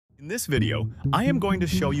In this video, I am going to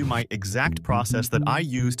show you my exact process that I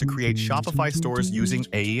use to create Shopify stores using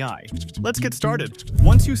AEI. Let's get started.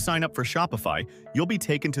 Once you sign up for Shopify, you'll be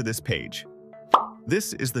taken to this page.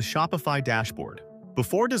 This is the Shopify dashboard.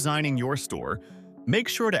 Before designing your store, make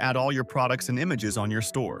sure to add all your products and images on your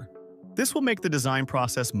store. This will make the design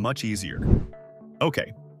process much easier.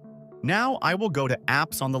 Okay, now I will go to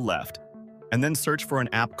Apps on the left and then search for an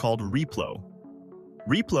app called Replo.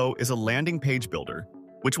 Replo is a landing page builder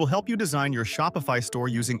which will help you design your Shopify store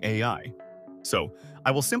using AI. So,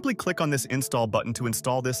 I will simply click on this install button to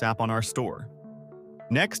install this app on our store.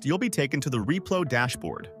 Next, you'll be taken to the Replo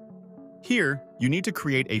dashboard. Here, you need to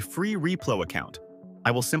create a free Replo account.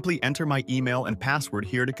 I will simply enter my email and password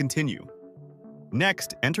here to continue.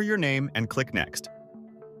 Next, enter your name and click Next.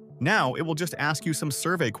 Now, it will just ask you some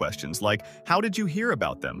survey questions like, how did you hear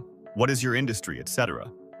about them? What is your industry,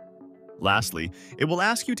 etc. Lastly, it will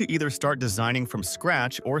ask you to either start designing from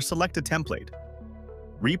scratch or select a template.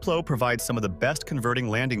 Replo provides some of the best converting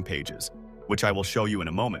landing pages, which I will show you in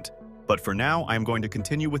a moment, but for now I am going to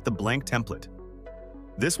continue with the blank template.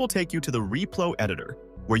 This will take you to the Replo editor,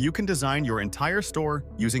 where you can design your entire store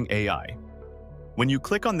using AI. When you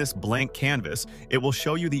click on this blank canvas, it will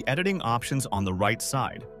show you the editing options on the right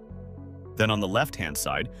side. Then on the left-hand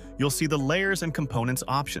side, you'll see the layers and components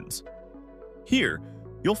options. Here,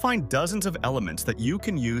 you'll find dozens of elements that you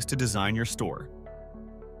can use to design your store.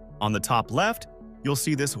 On the top left, you'll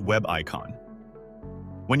see this web icon.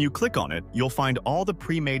 When you click on it, you'll find all the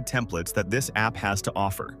pre-made templates that this app has to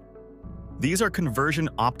offer. These are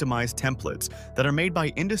conversion-optimized templates that are made by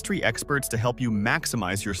industry experts to help you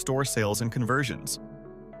maximize your store sales and conversions.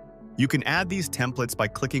 You can add these templates by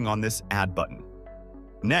clicking on this Add button.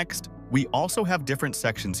 Next, we also have different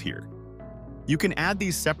sections here. You can add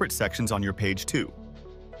these separate sections on your page too.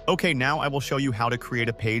 Okay, now I will show you how to create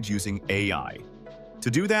a page using AI. To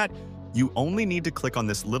do that, you only need to click on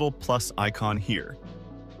this little plus icon here.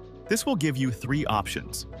 This will give you three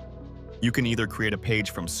options. You can either create a page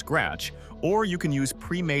from scratch, or you can use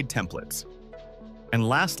pre-made templates. And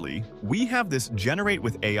lastly, we have this Generate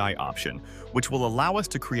with AI option, which will allow us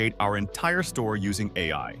to create our entire store using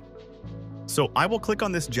AI. So I will click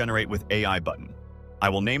on this Generate with AI button. I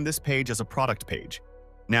will name this page as a product page.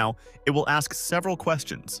 Now, it will ask several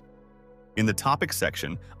questions. In the topic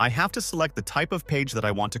section, I have to select the type of page that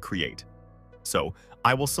I want to create. So,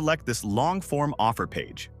 I will select this long-form offer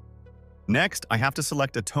page. Next, I have to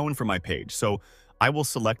select a tone for my page, so I will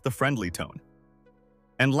select the friendly tone.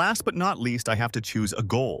 And last but not least, I have to choose a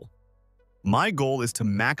goal. My goal is to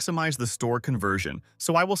maximize the store conversion,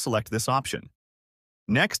 so I will select this option.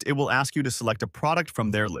 Next, it will ask you to select a product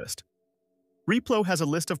from their list. Replo has a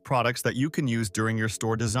list of products that you can use during your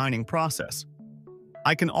store designing process.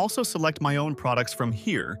 I can also select my own products from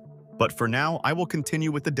here, but for now, I will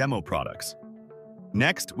continue with the demo products.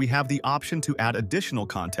 Next, we have the option to add additional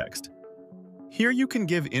context. Here you can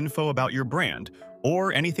give info about your brand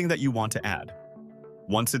or anything that you want to add.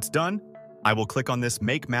 Once it's done, I will click on this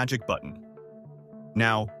Make Magic button.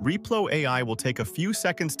 Now, Replo AI will take a few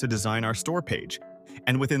seconds to design our store page,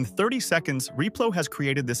 and within 30 seconds, Replo has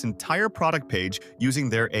created this entire product page using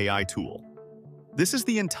their AI tool. This is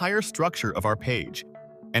the entire structure of our page,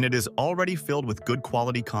 and it is already filled with good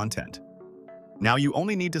quality content. Now you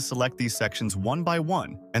only need to select these sections one by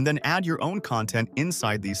one and then add your own content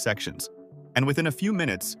inside these sections. And within a few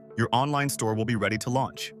minutes, your online store will be ready to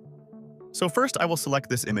launch. So first I will select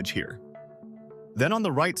this image here. Then on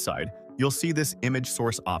the right side, you'll see this image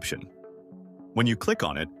source option. When you click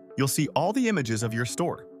on it, you'll see all the images of your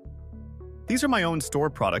store. These are my own store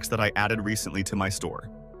products that I added recently to my store.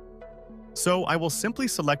 So I will simply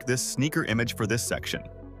select this sneaker image for this section.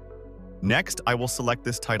 Next, I will select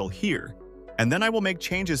this title here, and then I will make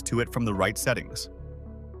changes to it from the right settings.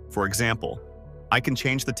 For example, I can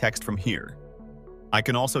change the text from here. I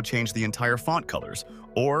can also change the entire font colors,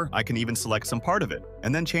 or I can even select some part of it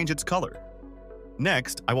and then change its color.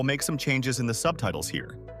 Next, I will make some changes in the subtitles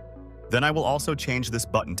here. Then I will also change this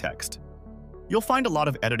button text. You'll find a lot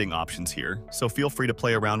of editing options here, so feel free to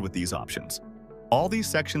play around with these options. All these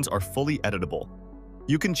sections are fully editable.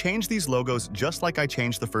 You can change these logos just like I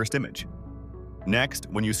changed the first image. Next,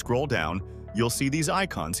 when you scroll down, you'll see these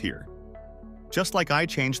icons here. Just like I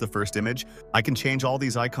changed the first image, I can change all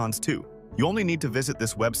these icons too. You only need to visit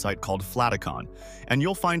this website called Flaticon, and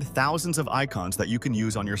you'll find thousands of icons that you can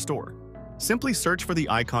use on your store. Simply search for the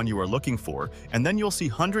icon you are looking for, and then you'll see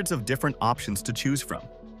hundreds of different options to choose from.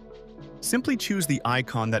 Simply choose the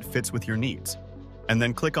icon that fits with your needs, and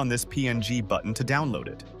then click on this PNG button to download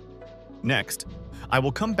it. Next, I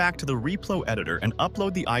will come back to the Replo editor and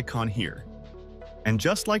upload the icon here. And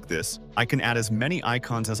just like this, I can add as many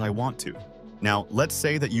icons as I want to. Now, let's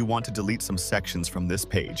say that you want to delete some sections from this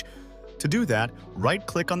page. To do that,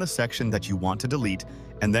 right-click on the section that you want to delete,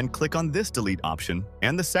 and then click on this delete option,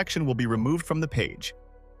 and the section will be removed from the page.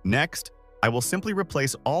 Next, I will simply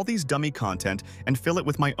replace all these dummy content and fill it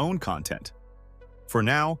with my own content. For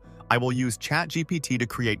now, I will use ChatGPT to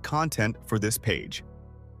create content for this page.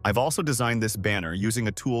 I've also designed this banner using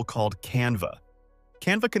a tool called Canva.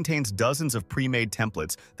 Canva contains dozens of pre-made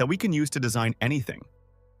templates that we can use to design anything.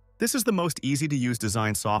 This is the most easy-to-use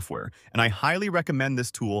design software, and I highly recommend this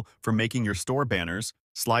tool for making your store banners,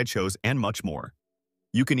 slideshows, and much more.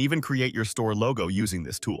 You can even create your store logo using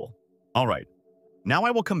this tool. Alright, now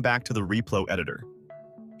I will come back to the replo editor.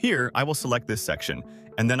 Here, I will select this section,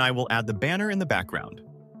 and then I will add the banner in the background.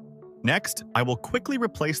 Next, I will quickly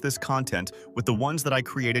replace this content with the ones that I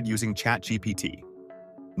created using ChatGPT.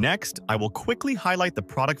 Next, I will quickly highlight the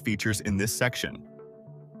product features in this section.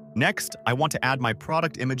 Next, I want to add my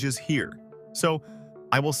product images here. So,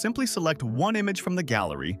 I will simply select one image from the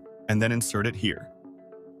gallery and then insert it here.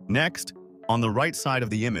 Next, on the right side of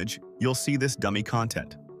the image, you'll see this dummy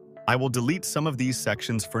content. I will delete some of these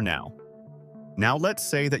sections for now. Now let's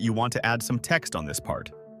say that you want to add some text on this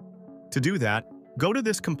part. To do that, go to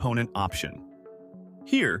this component option.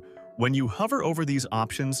 Here, when you hover over these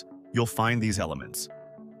options, you'll find these elements.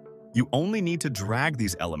 You only need to drag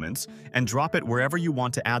these elements and drop it wherever you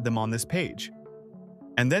want to add them on this page.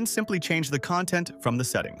 And then simply change the content from the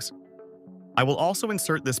settings. I will also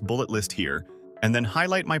insert this bullet list here and then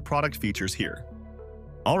highlight my product features here.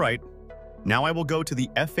 Alright, now I will go to the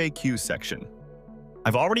FAQ section.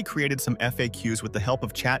 I've already created some FAQs with the help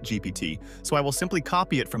of ChatGPT, so I will simply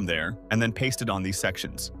copy it from there and then paste it on these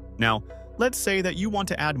sections. Now, let's say that you want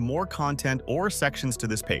to add more content or sections to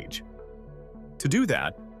this page. To do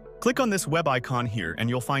that, click on this web icon here and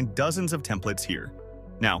you'll find dozens of templates here.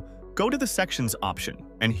 Now, go to the Sections option,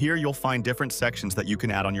 and here you'll find different sections that you can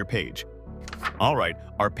add on your page. Alright,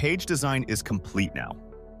 our page design is complete now.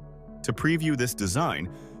 To preview this design,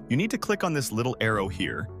 you need to click on this little arrow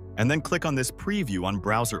here, and then click on this Preview on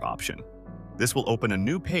Browser option. This will open a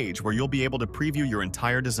new page where you'll be able to preview your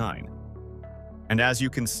entire design. And as you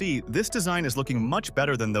can see, this design is looking much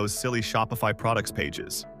better than those silly Shopify products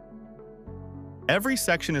pages. Every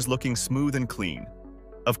section is looking smooth and clean.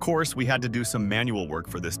 Of course, we had to do some manual work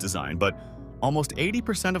for this design, but almost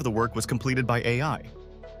 80% of the work was completed by AI.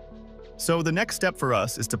 So the next step for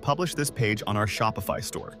us is to publish this page on our Shopify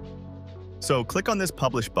store. So click on this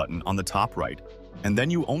Publish button on the top right, and then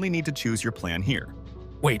you only need to choose your plan here.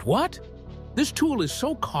 Wait, what? This tool is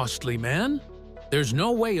so costly, man. There's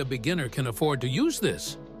no way a beginner can afford to use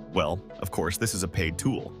this. Well, of course, this is a paid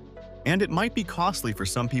tool. And it might be costly for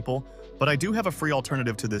some people, but I do have a free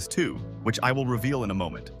alternative to this too, which I will reveal in a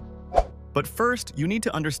moment. But first, you need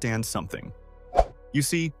to understand something. You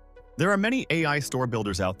see, there are many AI store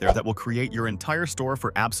builders out there that will create your entire store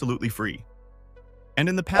for absolutely free. And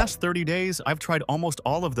in the past 30 days, I've tried almost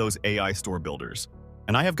all of those AI store builders.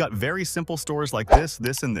 And I have got very simple stores like this,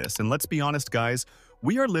 this, and this. And let's be honest, guys,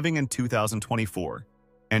 we are living in 2024.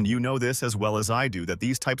 And you know this as well as I do, that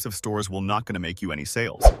these types of stores will not going to make you any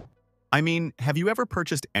sales. I mean, have you ever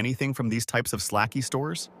purchased anything from these types of slacky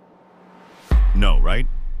stores? No, right?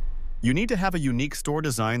 You need to have a unique store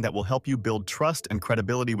design that will help you build trust and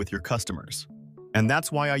credibility with your customers. And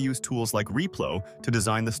that's why I use tools like Replo to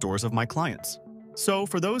design the stores of my clients. So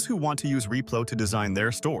for those who want to use Replo to design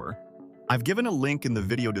their store, I've given a link in the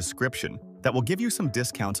video description that will give you some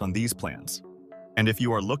discounts on these plans. And if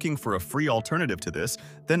you are looking for a free alternative to this,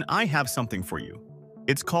 then I have something for you.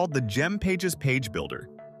 It's called the Gem Pages Page Builder.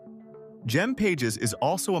 Gem Pages is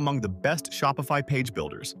also among the best Shopify page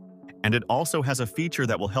builders, and it also has a feature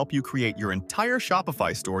that will help you create your entire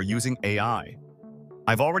Shopify store using AI.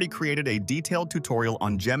 I've already created a detailed tutorial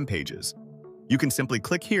on Gem Pages. You can simply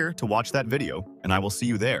click here to watch that video, and I will see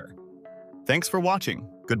you there. Thanks for watching.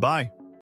 Goodbye.